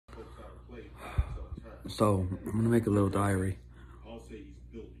So I'm gonna make a little diary.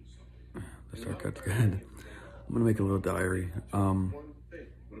 This haircut's good. I'm gonna make a little diary.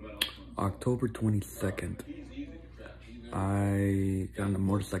 October 22nd, I got in a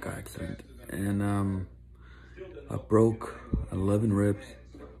motorcycle accident and I broke 11 ribs,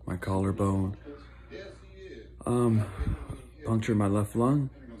 my collarbone, punctured my left lung,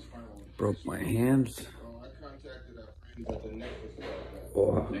 broke my hands.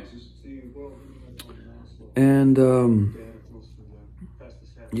 Oh. And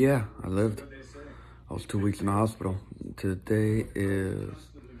yeah, I lived. I was 2 weeks in the hospital. Today is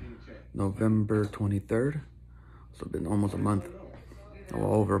November 23rd. So it's been almost a month,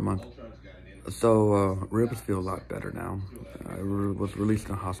 well, over a month. So ribs feel a lot better now. I was released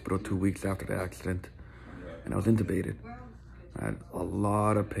from the hospital 2 weeks after the accident, and I was intubated. I had a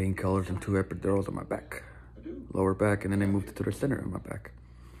lot of painkillers and 2 epidurals on my back, lower back, and then they moved it to the center of my back.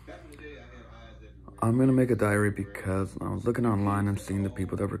 I'm gonna make a diary because I was looking online and seeing the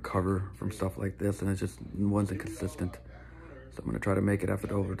people that recover from stuff like this, and it just wasn't consistent. So I'm gonna try to make it after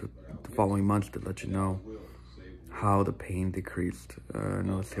the following months to let you know how the pain decreased. I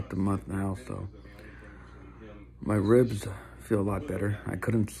know it's skipped a month now, so my ribs feel a lot better. I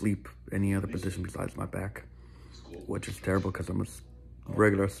couldn't sleep any other position besides my back, which is terrible because I'm a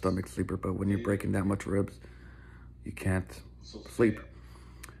regular stomach sleeper, but when you're breaking that much ribs, you can't sleep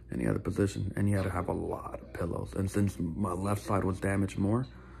any other position, and you had to have a lot of pillows. And since my left side was damaged more,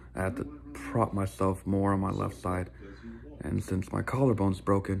 I had to prop myself more on my left side. And since my collarbone's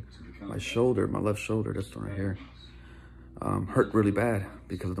broken, my shoulder, my left shoulder, this one right here, hurt really bad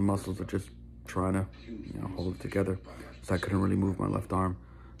because the muscles are just trying to, hold it together. So I couldn't really move my left arm.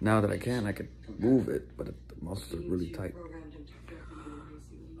 Now that I can move it, but the muscles are really tight.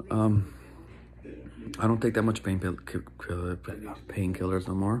 I don't take that much painkillers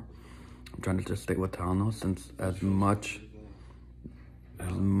no more. I'm trying to just stay with Tylenol, since as much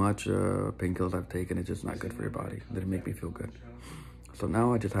painkillers I've taken, it's just not good for your body. It didn't make me feel good. So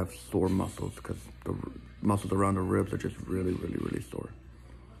now I just have sore muscles because the muscles around the ribs are just really, really, really sore.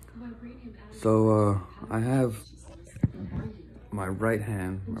 So I have my right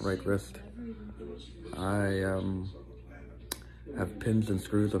hand, my right wrist. I have pins and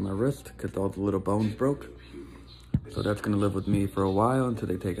screws on my wrist because all the little bones broke. So that's gonna live with me for a while until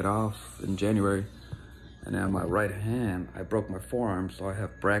they take it off in January. And now my right hand, I broke my forearm, so I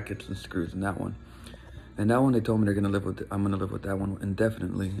have brackets and screws in that one. And that one, they told me I'm gonna live with that one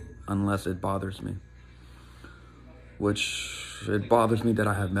indefinitely unless it bothers me. Which, it bothers me that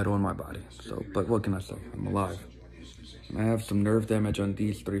I have metal in my body. So, but what can I say? I'm alive. I have some nerve damage on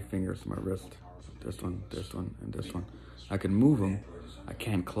these 3 fingers on my wrist. This one, and this one. I can move them, I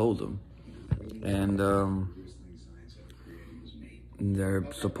can't close them. And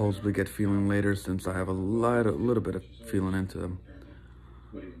they're supposedly get feeling later since I have a little bit of feeling into them.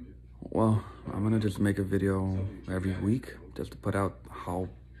 Well, I'm gonna just make a video every week just to put out how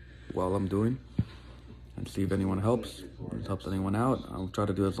well I'm doing and see if anyone helps anyone out. I'll try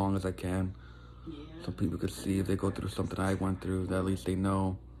to do as long as I can so people could see if they go through something I went through, that at least they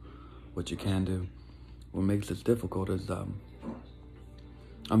know what you can do. What makes this difficult is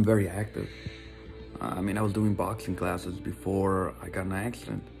I'm very active. I mean, I was doing boxing classes before I got in an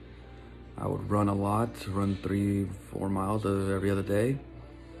accident. I would run a lot, run 3-4 miles every other day.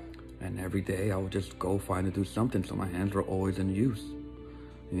 And every day I would just go find to do something, so my hands were always in use.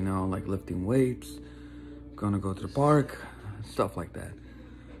 Like lifting weights, gonna go to the park, stuff like that.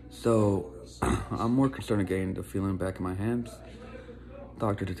 So I'm more concerned of getting the feeling back in my hands.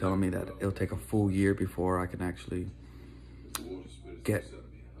 Doctors are telling me that it'll take a full year before I can actually get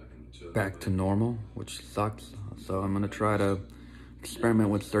back to normal, which sucks. So I'm gonna try to experiment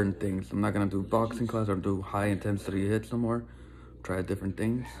with certain things. I'm not gonna do boxing class or do high intensity hits no more. Try different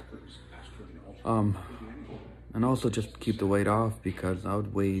things. And also just keep the weight off, because I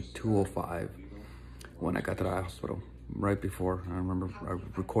would weigh 205 when I got to the hospital, right before. I remember I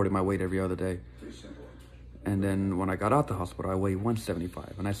recorded my weight every other day. And then when I got out the hospital, I weighed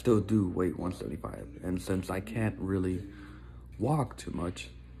 175, and I still do weigh 175. And since I can't really walk too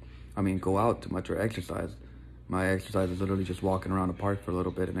much, go out too much or exercise, my exercise is literally just walking around the park for a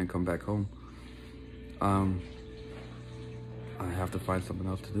little bit and then come back home. I have to find something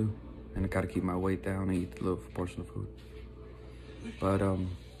else to do, and I gotta keep my weight down and eat a little portion of food. But I'm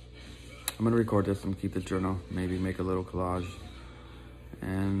gonna record this and keep this journal, maybe make a little collage,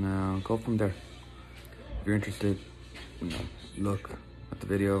 and go from there. If you're interested, look at the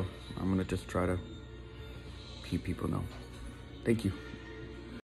video. I'm gonna just try to keep people know. Thank you.